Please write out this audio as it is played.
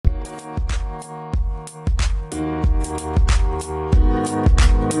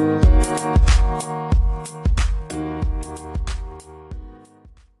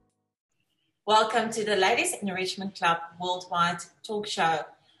Welcome to the Ladies Enrichment Club Worldwide Talk Show,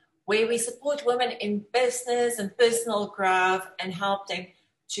 where we support women in business and personal growth and help them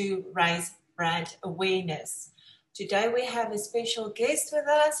to raise brand awareness. Today we have a special guest with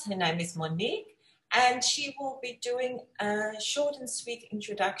us. Her name is Monique, and she will be doing a short and sweet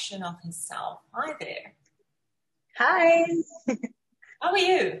introduction of herself. Hi there. Hi. How are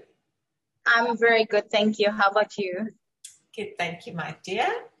you? I'm very good, thank you. How about you? Good, thank you, my dear.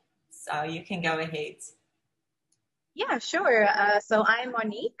 So you can go ahead. Yeah, sure. So I'm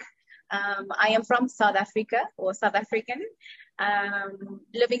Monique. I am from South Africa, or South African,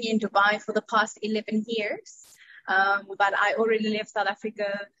 living in Dubai for the past 11 years. But I already left South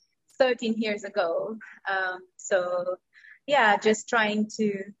Africa 13 years ago. So yeah, just trying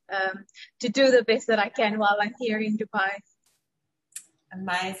to do the best that I can while I'm here in Dubai.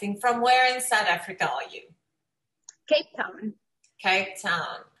 Amazing. From where in South Africa are you? Cape Town. Cape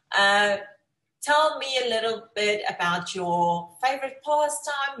Town. Tell me a little bit about your favorite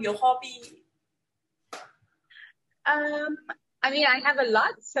pastime, your hobby. I mean, I have a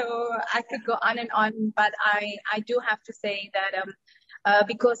lot, so I could go on and on, but I do have to say that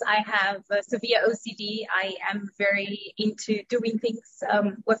because I have severe OCD, I am very into doing things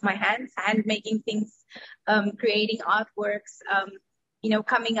with my hands, hand making things, creating artworks,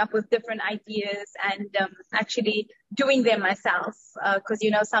 coming up with different ideas and actually doing them myself. Because,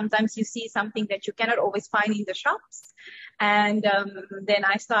 sometimes you see something that you cannot always find in the shops. And then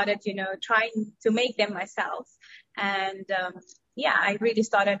I started, trying to make them myself. And I really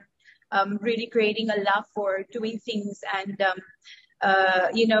started really creating a love for doing things and,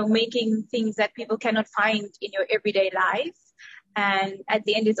 making things that people cannot find in your everyday life. And at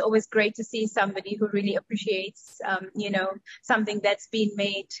the end, it's always great to see somebody who really appreciates, something that's been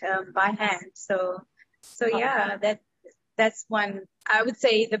made by hand. So yeah, that's one, I would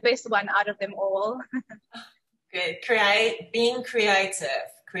say the best one out of them all. Good. Being creative,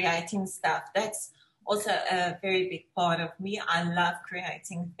 creating stuff. That's also a very big part of me. I love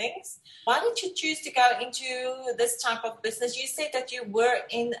creating things. Why did you choose to go into this type of business? You said that you were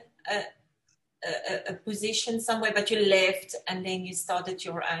in a position somewhere, but you left and then you started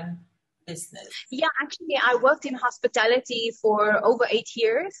your own business. Yeah, actually, I worked in hospitality for over 8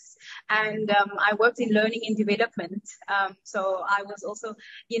 years, and I worked in learning and development. So I was also,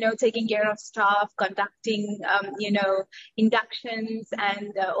 taking care of staff, conducting, inductions,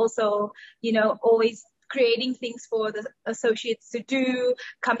 and also, always creating things for the associates to do,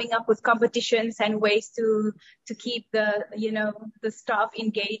 coming up with competitions and ways to keep the, the staff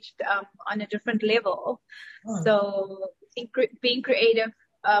engaged on a different level. Oh. So being creative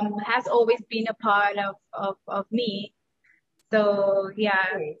has always been a part of me. So yeah,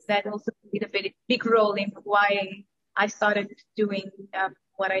 that also played a very big role in why I started doing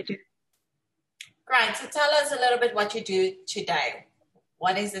what I do. Great. So tell us a little bit what you do today.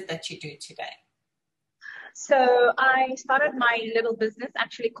 What is it that you do today? So I started my little business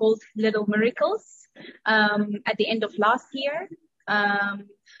actually called Little Miracles at the end of last year,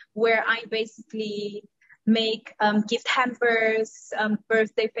 where I basically make gift hampers,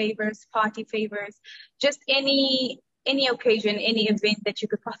 birthday favors, party favors, just any occasion, any event that you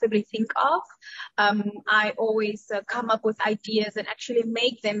could possibly think of. I always come up with ideas and actually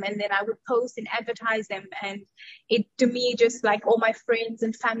make them, and then I would post and advertise them. And it, to me, just like all my friends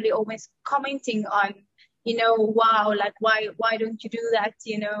and family always commenting on, wow, like why don't you do that,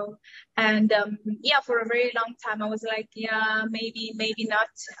 And for a very long time I was like, yeah, maybe not.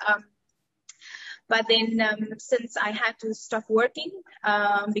 But then since I had to stop working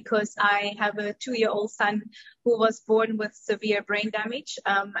because I have a 2-year-old son who was born with severe brain damage,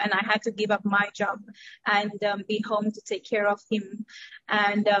 and I had to give up my job and be home to take care of him.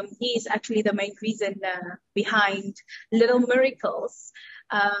 And he is actually the main reason behind Little Miracles.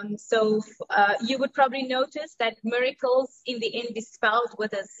 So you would probably notice that miracles in the end is spelled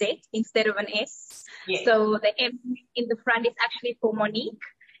with a Z instead of an S. Yeah. So the M in the front is actually for Monique,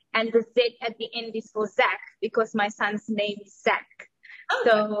 and the Z at the end is for Zach, because my son's name is Zach. Okay.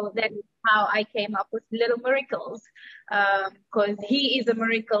 So that is how I came up with Little Miracles, because he is a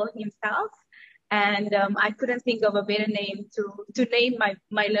miracle himself. And I couldn't think of a better name to name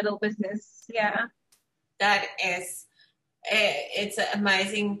my little business. Yeah. That is, it's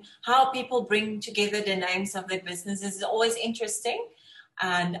amazing how people bring together the names of their businesses. It's always interesting.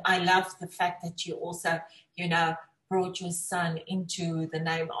 And I love the fact that you also, brought your son into the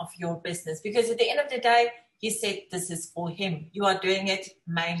name of your business, because at the end of the day, you said this is for him. You are doing it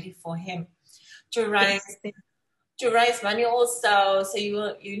mainly for him to to raise money also. So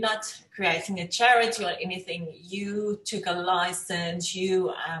you're not creating a charity or anything. You took a license,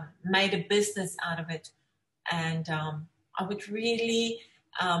 you made a business out of it. And I would really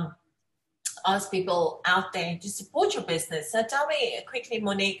ask people out there to support your business. So tell me quickly,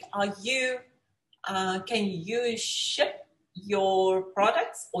 Monique, can you ship your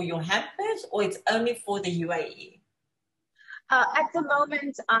products or your hampers, or it's only for the UAE? At the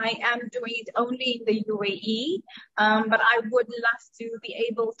moment, I am doing it only in the UAE, but I would love to be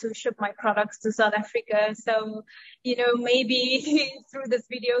able to ship my products to South Africa. So, maybe through this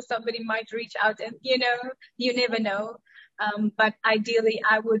video, somebody might reach out, and you never know. But ideally,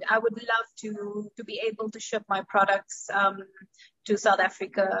 I would love to be able to ship my products to South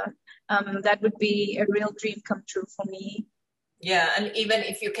Africa. That would be a real dream come true for me. Yeah, and even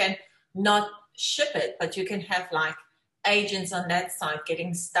if you can not ship it, but you can have like agents on that side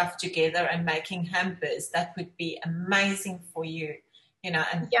getting stuff together and making hampers, that would be amazing for you,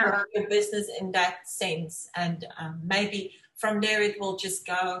 and grow your business in that sense. And maybe from there it will just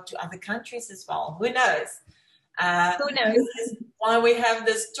go to other countries as well. Who knows? Who knows? This is why we have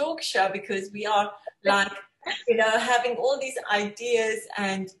this talk show, because we are like, having all these ideas,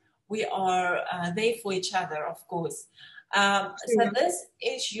 and we are there for each other, of course. So this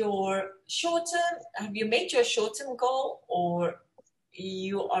is your short-term. Have you made your short-term goal, or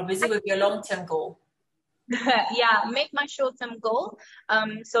you are busy with your long-term goal? Yeah, make my short-term goal.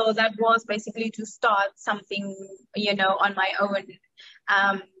 So that was basically to start something, on my own.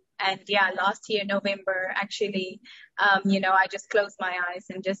 And yeah, last year, November, actually, I just closed my eyes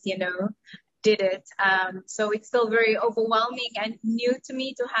and just, did it. So it's still very overwhelming and new to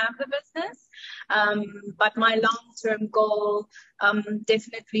me to have the business. But my long-term goal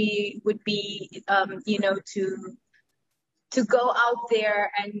definitely would be, to go out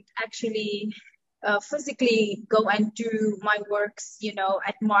there and actually physically go and do my works,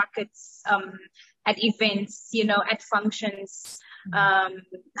 at markets, at events, at functions,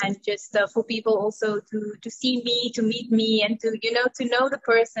 and just for people also to see me, to meet me, and to know the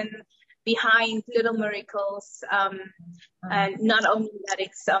person behind Little Miracles, and not only that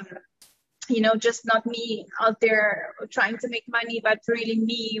it's just not me out there trying to make money, but really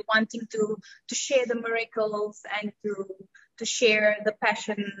me wanting to share the miracles and to share the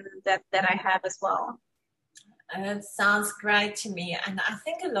passion that I have as well. It sounds great to me, and I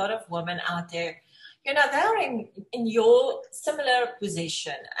think a lot of women out there, they're in your similar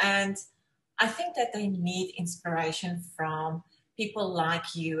position, and I think that they need inspiration from people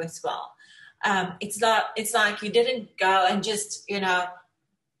like you as well. It's like you didn't go and just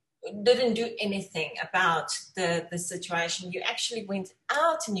didn't do anything about the situation. You actually went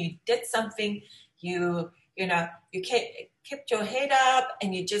out and you did something. You kept your head up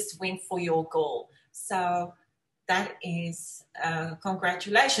and you just went for your goal. So that is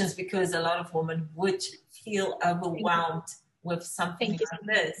congratulations, because a lot of women would feel overwhelmed with something like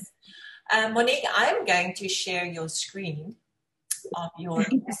this. Monique, I'm going to share your screen of your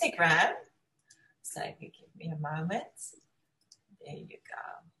Instagram. So if you give me a moment. There you go.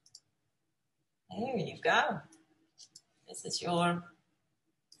 There you go. This is your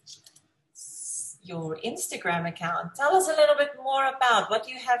Instagram account. Tell us a little bit more about what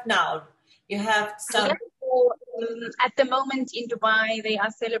you have now. You have some... At the moment in Dubai, they are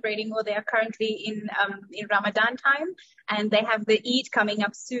celebrating, or they are currently in Ramadan time, and they have the Eid coming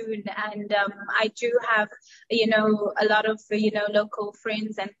up soon. And I do have, a lot of, local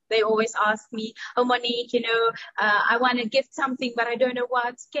friends, and they always ask me, "Oh, Monique, I want to gift something, but I don't know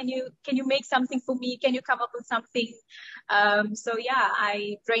what. Can you make something for me? Can you come up with something?" So yeah,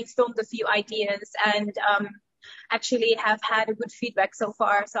 I brainstormed a few ideas, and actually have had a good feedback so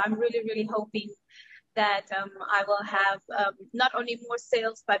far. So I'm really, really hoping that I will have not only more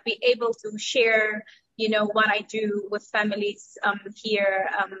sales, but be able to share, what I do with families here.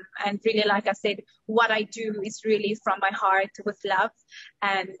 And really, like I said, what I do is really from my heart with love,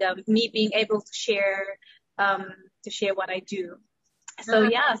 and me being able to share what I do. So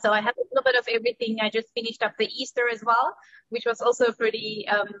yeah, so I have a little bit of everything. I just finished up the Easter as well, which was also a pretty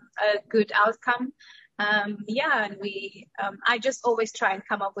a good outcome. Yeah, and I just always try and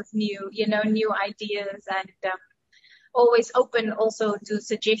come up with new ideas, and always open also to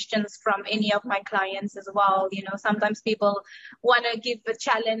suggestions from any of my clients as well. Sometimes people want to give a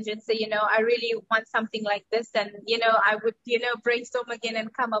challenge and say, I really want something like this. And, I would, brainstorm again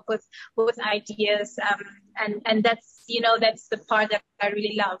and come up with ideas. And that's, that's the part that I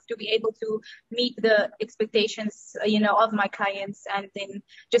really love, to be able to meet the expectations, of my clients, and then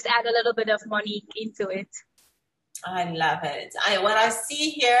just add a little bit of money into it. I love it. What I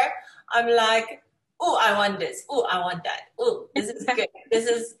see here, I'm like, oh, I want this. Oh, I want that. Oh, this is good. This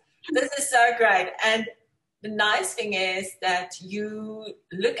is so great. And the nice thing is that you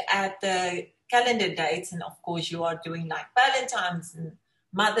look at the calendar dates, and of course, you are doing like Valentine's and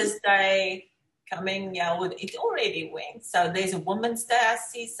Mother's Day coming. Yeah, well, it already went. So there's a Women's Day I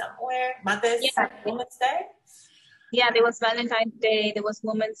see somewhere. Yeah, Women's Day. yeah. There was Valentine's Day. There was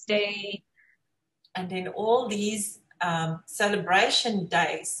Women's Day. And then all these celebration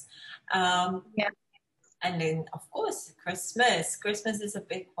days. Yeah. And then, of course, Christmas. Christmas is a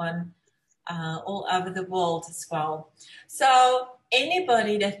big one all over the world as well. So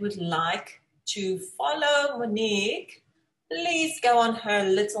anybody that would like to follow Monique, please go on her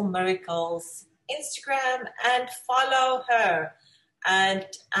Little Miracles Instagram and follow her. And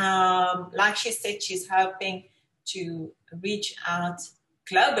like she said, she's hoping to reach out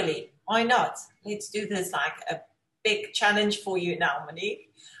globally. Why not? Let's do this like a big challenge for you now, Monique.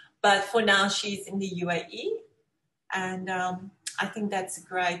 But for now, she's in the UAE. And I think that's a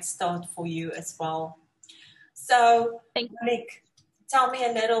great start for you as well. So, Monique, tell me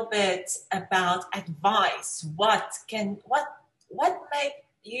a little bit about advice. What made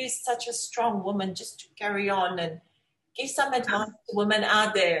you such a strong woman just to carry on and give some advice to women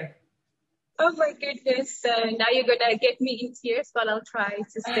out there? Oh my goodness. Now you're going to get me in tears, but I'll try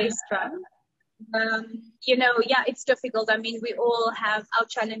to stay strong. Yeah, it's difficult. I mean, we all have our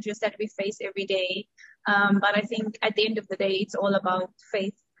challenges that we face every day. But I think at the end of the day, it's all about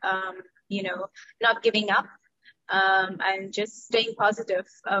faith, not giving up, and just staying positive.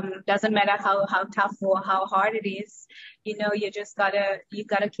 Doesn't matter how tough or how hard it is, you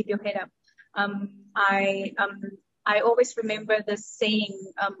gotta keep your head up. I always remember this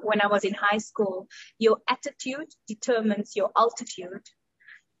saying, when I was in high school: your attitude determines your altitude.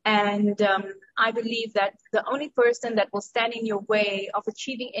 And I believe that the only person that will stand in your way of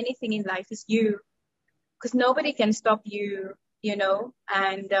achieving anything in life is you, because nobody can stop you,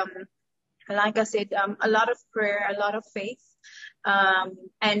 and like I said, a lot of prayer, a lot of faith,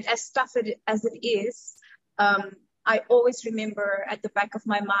 and as tough as it is, I always remember at the back of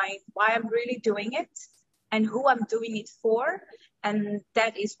my mind why I'm really doing it and who I'm doing it for, and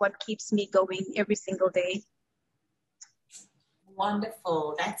that is what keeps me going every single day.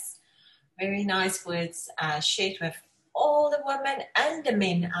 Wonderful. That's very nice words shared with all the women and the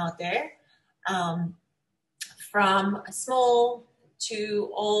men out there, from small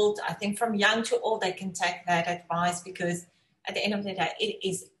to old. I think from young to old, they can take that advice, because at the end of the day, it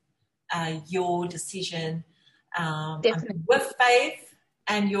is your decision, with faith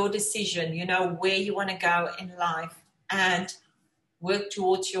and your decision, where you want to go in life and work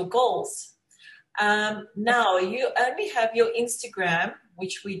towards your goals. Now, you only have your Instagram,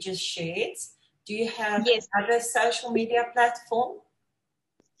 which we just shared. Do you have other social media platform?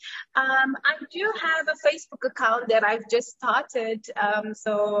 I do have a Facebook account that I've just started.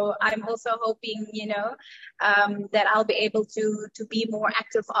 So I'm also hoping, that I'll be able to be more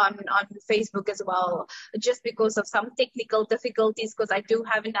active on Facebook as well, just because of some technical difficulties, because I do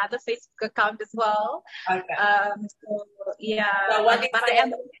have another Facebook account as well. Okay. So, yeah. So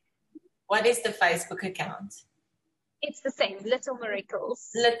what is the Facebook account? It's the same, Little Miracles.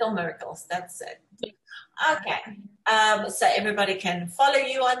 Little Miracles, that's it. Okay. So everybody can follow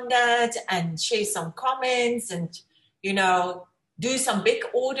you on that and share some comments and, do some big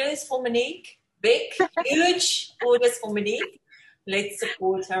orders for Monique. Big, huge orders for Monique. Let's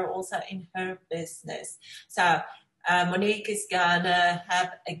support her also in her business. So Monique is going to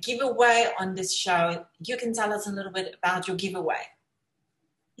have a giveaway on this show. You can tell us a little bit about your giveaway.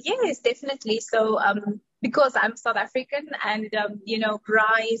 Yes, definitely. So, because I'm South African and,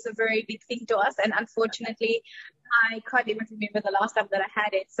 braai is a very big thing to us. And unfortunately, I can't even remember the last time that I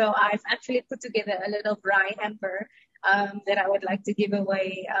had it. So I've actually put together a little braai hamper that I would like to give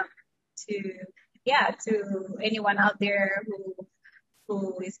away to anyone out there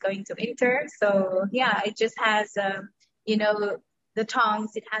who is going to enter. So, yeah, it just has, the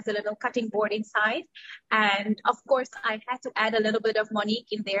tongs, it has a little cutting board inside. And of course, I had to add a little bit of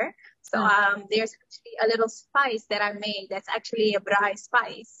Monique in there. So there's actually a little spice that I made that's actually a braai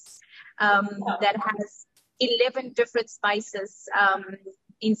spice that has 11 different spices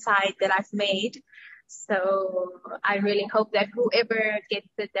inside that I've made. So I really hope that whoever gets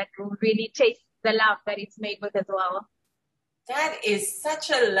it, that will really taste the love that it's made with as well. That is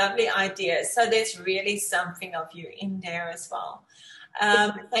such a lovely idea. So there's really something of you in there as well.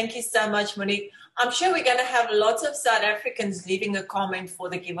 Thank you so much, Monique. I'm sure we're going to have lots of South Africans leaving a comment for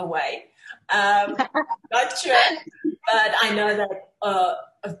the giveaway. Not sure, but I know that,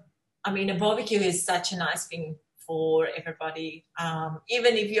 a barbecue is such a nice thing for everybody.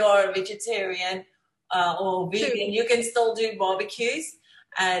 Even if you're a vegetarian or vegan, True. you can still do barbecues,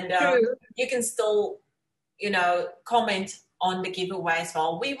 and True. you can still, comment on the giveaway as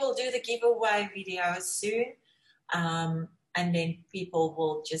well. We will do the giveaway video soon. And then people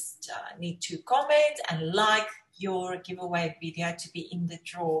will just need to comment and like your giveaway video to be in the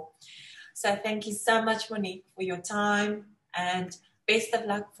draw. So thank you so much, Monique, for your time, and best of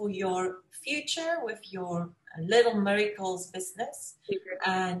luck for your future with your Little Miracles business.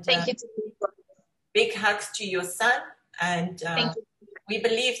 And thank you. Big hugs to your son, and Thank you. we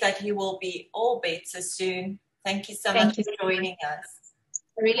believe that he will be all better soon. Thank you so Thank much you. for joining us.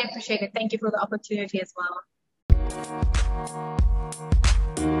 I really appreciate it. Thank you for the opportunity as well.